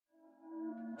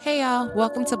Hey y'all,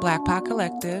 welcome to Black Pod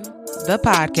Collective, the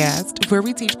podcast where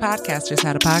we teach podcasters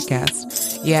how to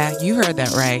podcast. Yeah, you heard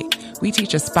that right. We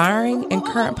teach aspiring and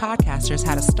current podcasters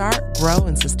how to start, grow,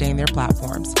 and sustain their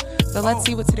platforms. So let's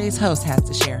see what today's host has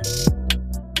to share.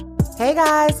 Hey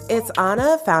guys, it's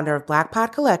Anna, founder of Black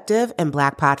Pod Collective and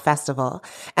Black Pod Festival.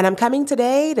 And I'm coming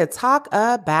today to talk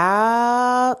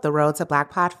about the Road to Black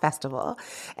Pod Festival.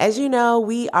 As you know,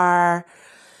 we are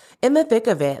in the thick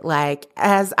of it. Like,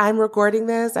 as I'm recording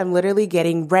this, I'm literally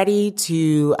getting ready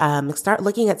to start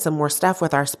looking at some more stuff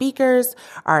with our speakers.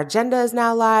 Our agenda is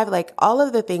now live. Like, all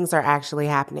of the things are actually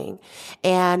happening.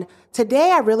 And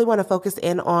today, I really want to focus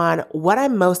in on what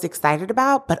I'm most excited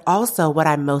about, but also what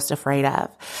I'm most afraid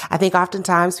of. I think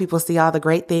oftentimes people see all the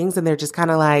great things and they're just kind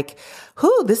of like,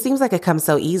 this seems like it comes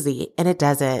so easy. And it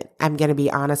doesn't. I'm going to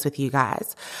be honest with you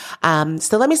guys.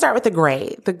 So let me start with the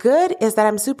great. The good is that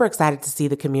I'm super excited to see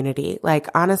the community. Like,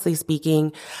 honestly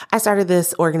speaking, I started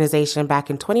this organization back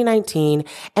in 2019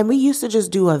 and we used to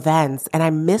just do events, and I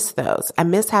miss those. I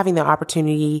miss having the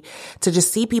opportunity to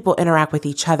just see people interact with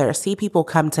each other, see people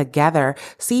come together,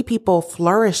 see people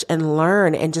flourish and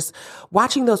learn, and just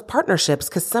watching those partnerships.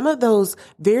 Because some of those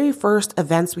very first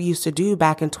events we used to do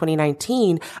back in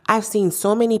 2019, I've seen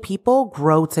so many people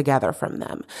grow together from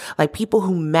them. Like, people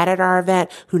who met at our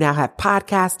event, who now have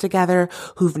podcasts together,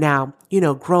 who've now,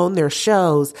 grown their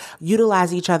shows,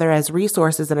 utilize each other as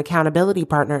resources and accountability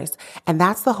partners. And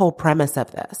that's the whole premise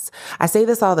of this. I say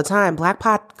this all the time. Black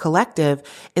Pod Collective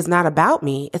is not about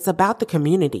me. It's about the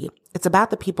community. It's about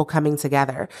the people coming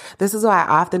together. This is why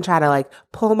I often try to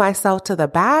pull myself to the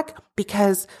back,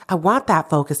 because I want that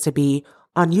focus to be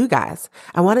on you guys.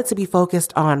 I want it to be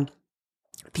focused on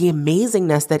the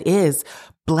amazingness that is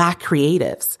Black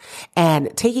creatives,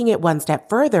 and taking it one step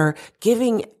further,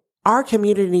 giving our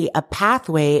community a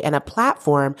pathway and a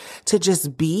platform to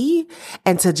just be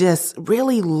and to just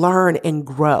really learn and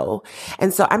grow.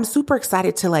 And so I'm super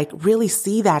excited to really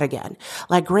see that again.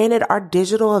 Granted, our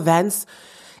digital events,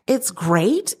 it's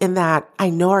great in that I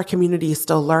know our community is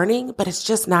still learning, but it's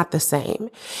just not the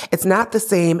same. It's not the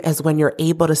same as when you're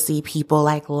able to see people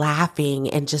laughing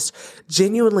and just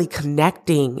genuinely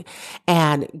connecting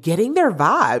and getting their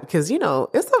vibe, because,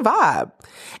 it's a vibe.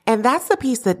 And that's the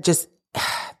piece that just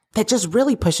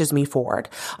really pushes me forward.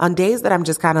 On days that I'm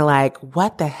just kind of like,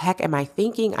 what the heck am I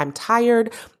thinking? I'm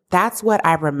tired. That's what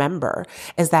I remember,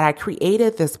 is that I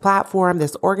created this platform,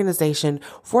 this organization,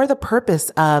 for the purpose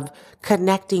of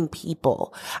connecting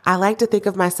people. I like to think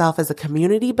of myself as a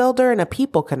community builder and a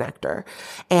people connector.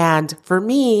 And for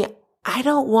me, I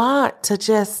don't want to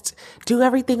just do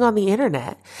everything on the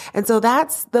internet. And so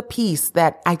that's the piece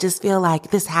that I just feel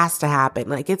like this has to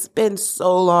happen. It's been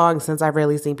so long since I've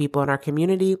really seen people in our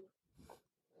community.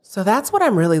 So that's what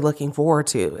I'm really looking forward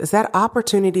to, is that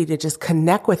opportunity to just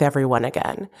connect with everyone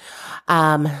again.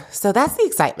 So that's the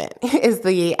excitement, is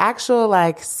the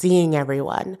actual seeing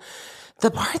everyone.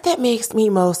 The part that makes me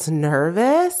most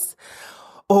nervous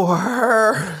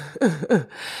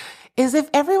is if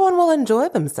everyone will enjoy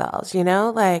themselves,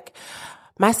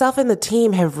 myself and the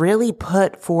team have really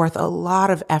put forth a lot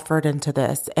of effort into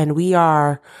this, and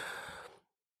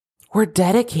we're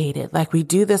dedicated. We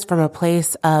do this from a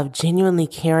place of genuinely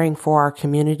caring for our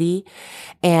community.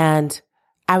 And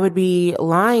I would be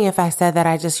lying if I said that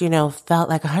I just, felt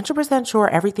 100% sure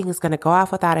everything is going to go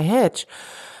off without a hitch.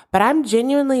 But I'm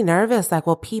genuinely nervous.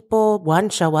 Will people, one,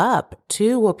 show up?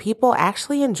 Two, will people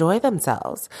actually enjoy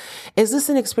themselves? Is this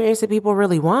an experience that people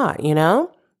really want,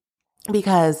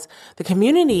 Because the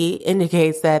community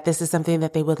indicates that this is something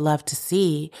that they would love to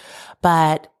see.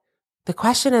 But the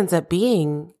question ends up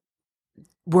being,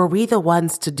 were we the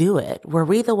ones to do it? Were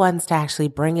we the ones to actually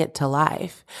bring it to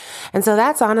life? And so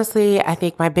that's honestly, I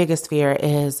think my biggest fear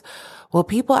is, will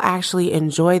people actually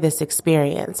enjoy this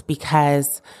experience?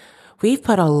 Because we've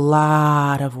put a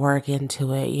lot of work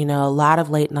into it, a lot of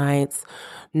late nights,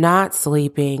 not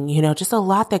sleeping, just a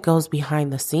lot that goes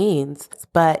behind the scenes.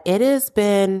 But it has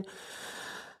been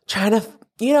trying to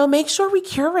make sure we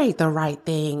curate the right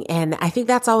thing. And I think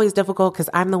that's always difficult, because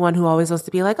I'm the one who always wants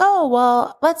to be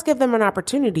let's give them an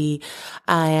opportunity.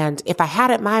 And if I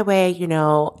had it my way,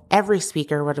 every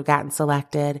speaker would have gotten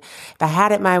selected. If I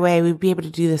had it my way, we'd be able to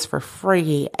do this for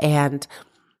free. And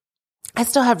I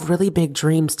still have really big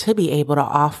dreams to be able to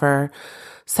offer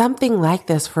something like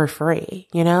this for free,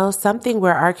 something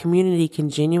where our community can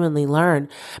genuinely learn,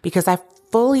 because I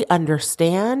fully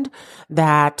understand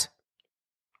that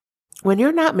when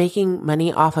you're not making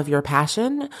money off of your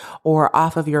passion or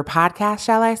off of your podcast,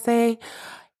 shall I say,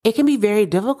 it can be very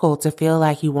difficult to feel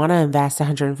like you want to invest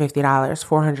 $150,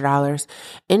 $400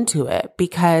 into it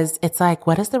because it's like,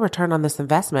 what is the return on this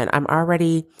investment? I'm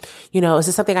already, is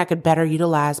this something I could better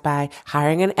utilize by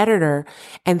hiring an editor?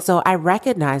 And so I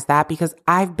recognize that because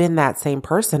I've been that same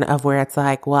person of where it's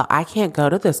like, well, I can't go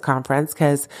to this conference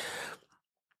because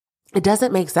it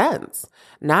doesn't make sense.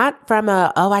 Not from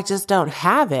I just don't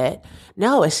have it.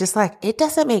 No, it's just like, it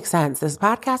doesn't make sense. This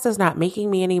podcast is not making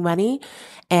me any money.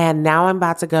 And now I'm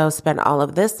about to go spend all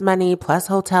of this money plus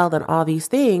hotel and all these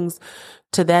things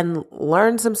to then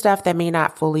learn some stuff that may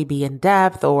not fully be in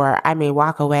depth, or I may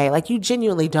walk away. Like, you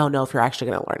genuinely don't know if you're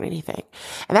actually going to learn anything.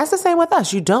 And that's the same with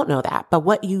us. You don't know that. But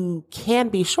what you can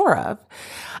be sure of,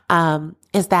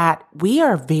 is that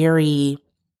we're very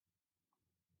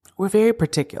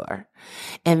particular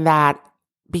in that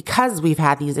because we've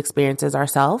had these experiences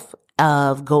ourselves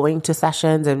of going to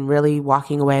sessions and really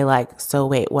walking away like, so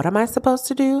wait, what am I supposed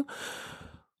to do?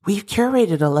 We've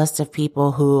curated a list of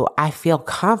people who I feel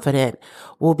confident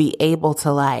will be able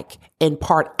to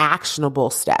impart actionable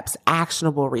steps,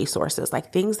 actionable resources,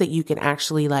 like things that you can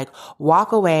actually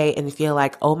walk away and feel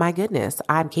like, oh my goodness,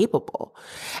 I'm capable.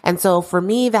 And so for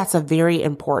me, that's a very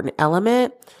important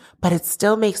element. But it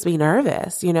still makes me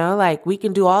nervous, we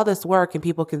can do all this work and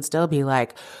people can still be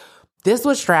like, this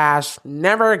was trash,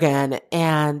 never again.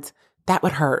 And that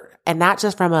would hurt. And not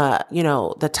just from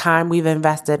the time we've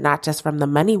invested, not just from the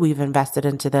money we've invested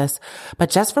into this, but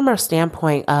just from our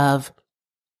standpoint of,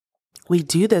 we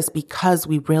do this because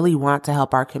we really want to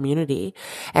help our community.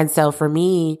 And so for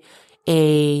me,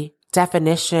 a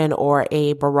definition or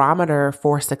a barometer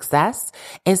for success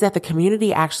is that the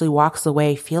community actually walks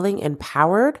away feeling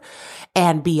empowered,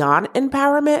 and beyond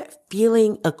empowerment,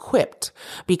 feeling equipped.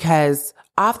 Because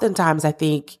oftentimes I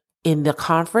think in the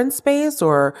conference space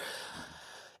or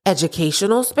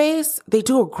educational space, they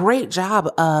do a great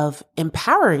job of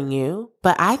empowering you.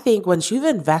 But I think once you've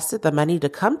invested the money to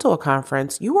come to a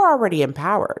conference, you are already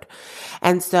empowered.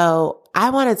 And so I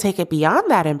want to take it beyond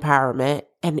that empowerment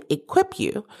and equip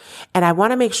you. And I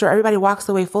want to make sure everybody walks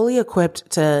away fully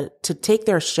equipped to take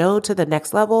their show to the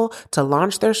next level, to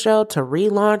launch their show, to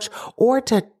relaunch, or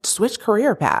to switch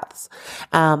career paths.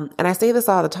 And I say this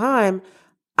all the time.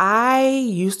 I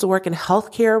used to work in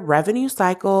healthcare revenue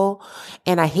cycle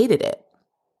and I hated it,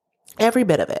 every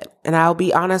bit of it. And I'll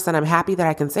be honest, and I'm happy that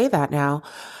I can say that now,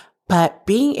 but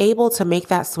being able to make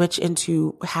that switch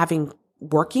into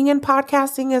working in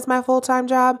podcasting as my full-time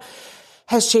job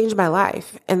has changed my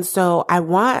life. And so I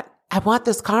want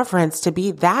this conference to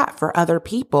be that for other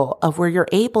people, of where you're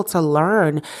able to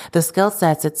learn the skill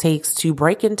sets it takes to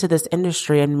break into this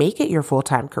industry and make it your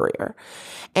full-time career.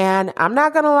 And I'm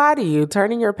not going to lie to you,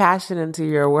 turning your passion into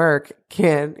your work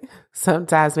can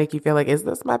sometimes make you feel like, is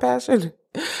this my passion?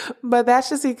 But that's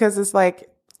just because it's like,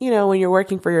 when you're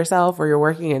working for yourself or you're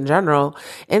working in general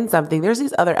in something, there's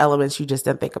these other elements you just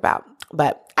didn't think about.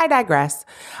 But I digress.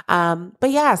 But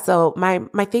yeah, so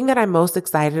my thing that I'm most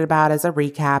excited about as a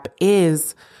recap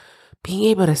is being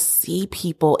able to see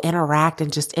people interact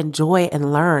and just enjoy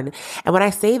and learn. And when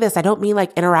I say this, I don't mean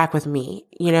interact with me,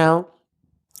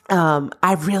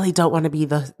 I really don't want to be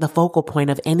the focal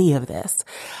point of any of this.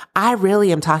 I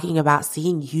really am talking about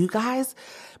seeing you guys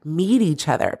meet each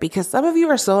other, because some of you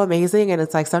are so amazing. And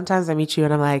it's like, sometimes I meet you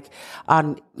and I'm like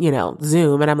on,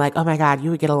 Zoom, and I'm like, oh my God,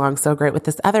 you would get along so great with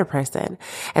this other person.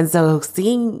 And so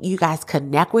seeing you guys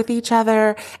connect with each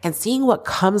other and seeing what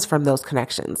comes from those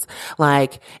connections,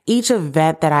 like each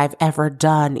event that I've ever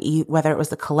done, whether it was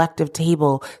the collective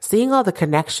table, seeing all the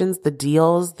connections, the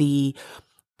deals, the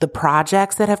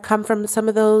projects that have come from some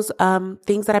of those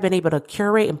things that I've been able to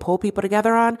curate and pull people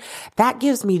together on, that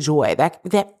gives me joy.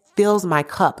 That fills my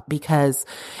cup, because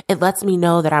it lets me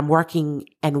know that I'm working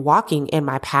and walking in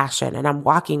my passion, and I'm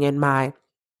walking in my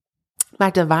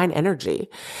divine energy.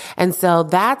 And so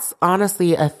that's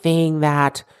honestly a thing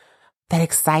that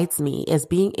excites me, is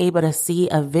being able to see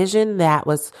a vision that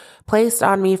was placed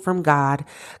on me from God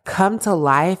come to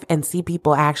life, and see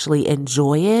people actually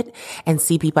enjoy it and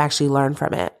see people actually learn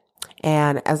from it.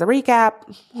 And as a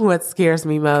recap, what scares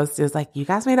me most is you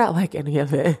guys may not like any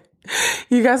of it.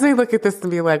 You guys may look at this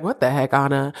and be like, what the heck,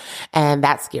 Anna? And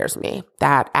that scares me.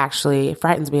 That actually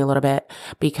frightens me a little bit,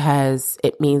 because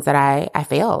it means that I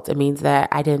failed. It means that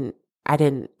I didn't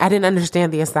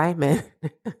understand the assignment.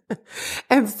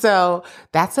 And so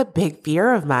that's a big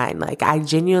fear of mine.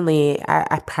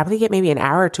 I probably get maybe an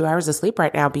hour or 2 hours of sleep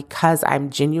right now, because I'm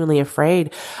genuinely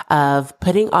afraid of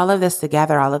putting all of this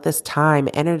together, all of this time,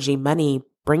 energy, money,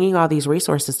 bringing all these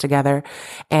resources together.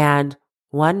 And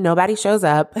one, nobody shows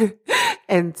up.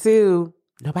 And two,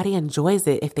 Nobody enjoys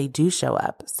it if they do show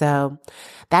up. So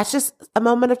that's just a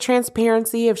moment of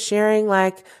transparency, of sharing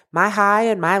like my high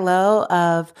and my low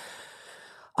of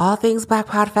all things Black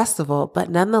Pod Festival. But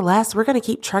nonetheless, we're going to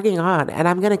keep trucking on, and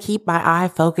I'm going to keep my eye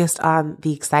focused on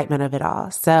the excitement of it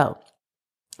all. So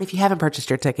if you haven't purchased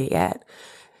your ticket yet,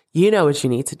 you know what you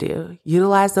need to do.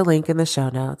 Utilize the link in the show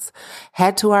notes,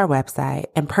 head to our website,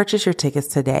 and purchase your tickets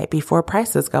today before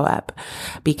prices go up,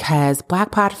 because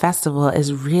Black Pod Festival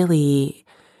is really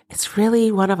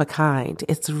one of a kind.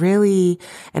 It's really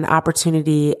an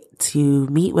opportunity to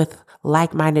meet with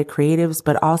like-minded creatives,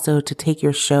 but also to take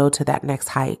your show to that next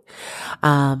height.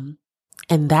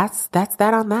 And that's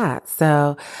that on that.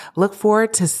 So look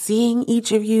forward to seeing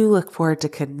each of you, look forward to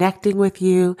connecting with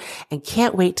you, and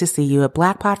can't wait to see you at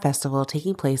Black Pod Festival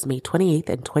taking place May 28th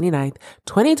and 29th,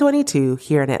 2022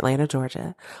 here in Atlanta,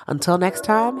 Georgia. Until next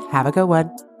time, have a good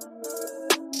one.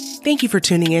 Thank you for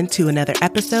tuning in to another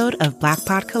episode of Black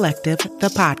Pod Collective, the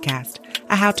podcast,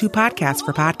 a how-to podcast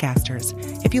for podcasters.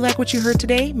 If you like what you heard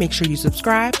today, make sure you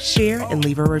subscribe, share, and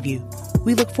leave a review.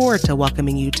 We look forward to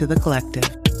welcoming you to the collective.